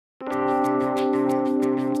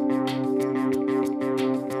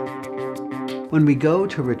When we go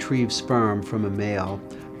to retrieve sperm from a male,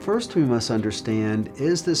 first we must understand,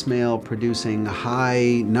 is this male producing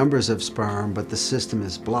high numbers of sperm but the system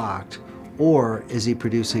is blocked, or is he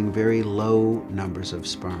producing very low numbers of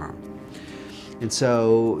sperm? And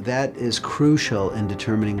so that is crucial in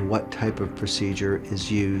determining what type of procedure is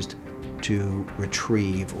used to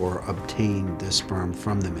retrieve or obtain the sperm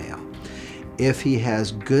from the male. If he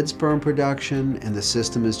has good sperm production and the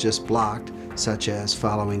system is just blocked, such as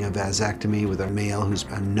following a vasectomy with a male who's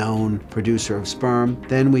a known producer of sperm,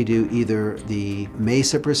 then we do either the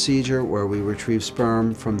MESA procedure, where we retrieve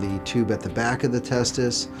sperm from the tube at the back of the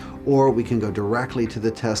testis, or we can go directly to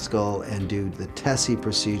the testicle and do the TESE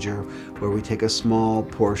procedure, where we take a small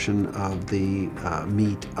portion of the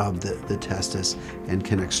meat of the testis and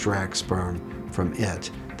can extract sperm from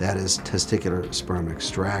it. That is testicular sperm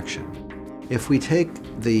extraction. If we take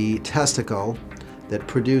the testicle that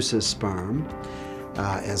produces sperm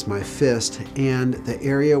as my fist, and the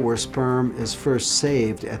area where sperm is first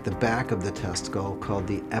saved at the back of the testicle, called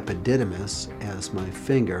the epididymis, as my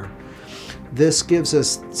finger, this gives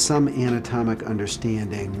us some anatomic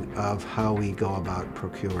understanding of how we go about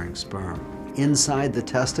procuring sperm. Inside the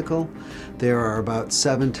testicle, there are about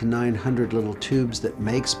 700 to 900 little tubes that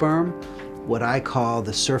make sperm, what I call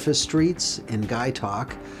the surface streets in guy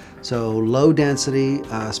talk. So low density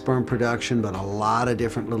sperm production, but a lot of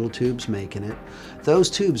different little tubes making it. Those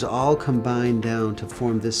tubes all combine down to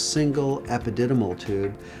form this single epididymal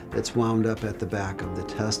tube that's wound up at the back of the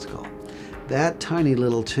testicle. That tiny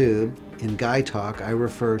little tube, in guy talk, I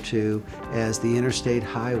refer to as the interstate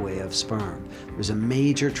highway of sperm. There's a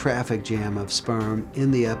major traffic jam of sperm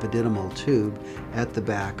in the epididymal tube at the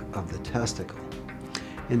back of the testicle.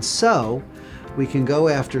 And so we can go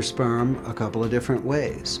after sperm a couple of different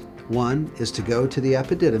ways. One is to go to the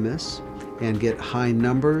epididymis and get high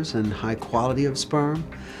numbers and high quality of sperm.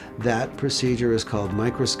 That procedure is called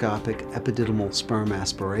microscopic epididymal sperm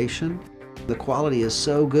aspiration. The quality is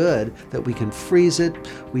so good that we can freeze it.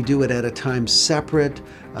 We do it at a time separate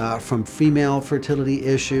from female fertility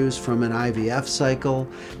issues, from an IVF cycle.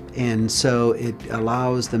 And so it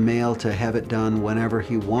allows the male to have it done whenever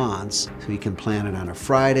he wants. So he can plan it on a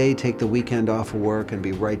Friday, take the weekend off of work, and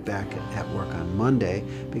be right back at work on Monday,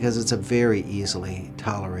 because it's a very easily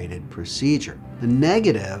tolerated procedure. The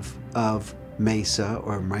negative of MESA,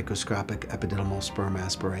 or microscopic epididymal sperm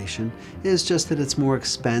aspiration, is just that it's more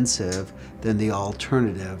expensive than the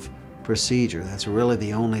alternative procedure. That's really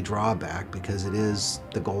the only drawback, because it is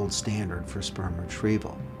the gold standard for sperm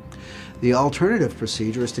retrieval. The alternative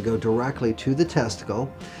procedure is to go directly to the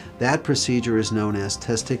testicle. That procedure is known as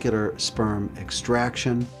testicular sperm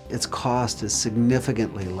extraction. Its cost is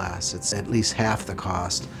significantly less. It's at least half the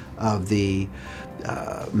cost of the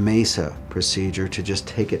MESA procedure to just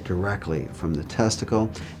take it directly from the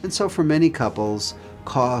testicle. And so for many couples,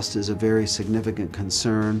 cost is a very significant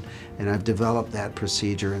concern, and I've developed that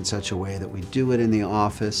procedure in such a way that we do it in the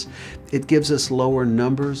office. It gives us lower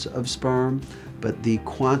numbers of sperm, but the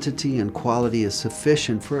quantity and quality is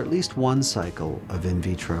sufficient for at least one cycle of in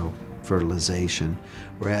vitro fertilization,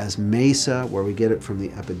 whereas MESA, where we get it from the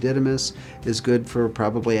epididymis, is good for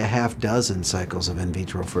probably a half dozen cycles of in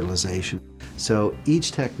vitro fertilization. So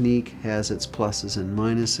each technique has its pluses and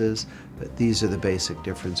minuses, but these are the basic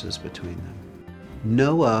differences between them.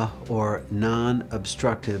 NOAA, or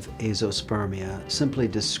non-obstructive azoospermia, simply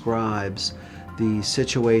describes the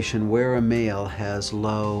situation where a male has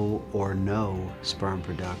low or no sperm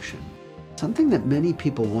production. Something that many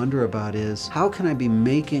people wonder about is, how can I be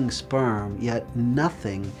making sperm yet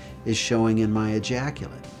nothing is showing in my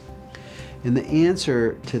ejaculate? And the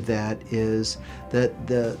answer to that is that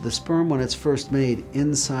the sperm, when it's first made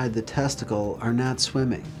inside the testicle, are not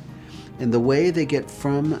swimming. And the way they get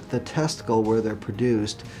from the testicle where they're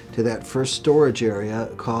produced to that first storage area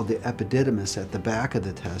called the epididymis at the back of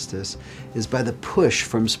the testis is by the push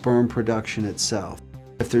from sperm production itself.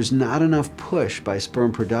 If there's not enough push by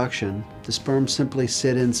sperm production, the sperm simply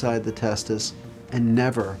sit inside the testis and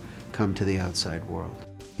never come to the outside world.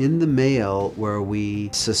 In the male, where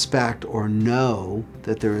we suspect or know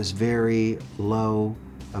that there is very low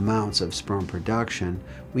amounts of sperm production,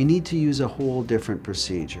 we need to use a whole different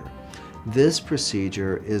procedure. This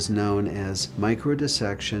procedure is known as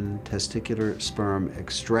microdissection testicular sperm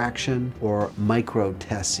extraction, or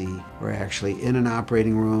MicroTESE. We're actually in an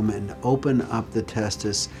operating room and open up the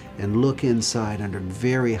testis and look inside under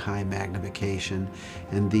very high magnification,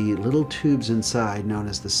 and the little tubes inside, known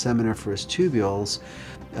as the seminiferous tubules,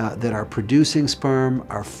 that are producing sperm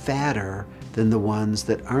are fatter than the ones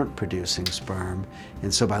that aren't producing sperm.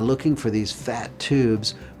 And so by looking for these fat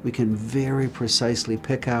tubes, we can very precisely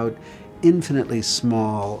pick out infinitely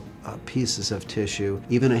small pieces of tissue,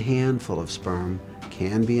 even a handful of sperm,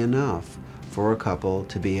 can be enough for a couple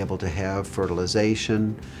to be able to have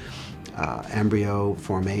fertilization, embryo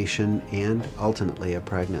formation, and ultimately a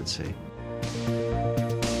pregnancy.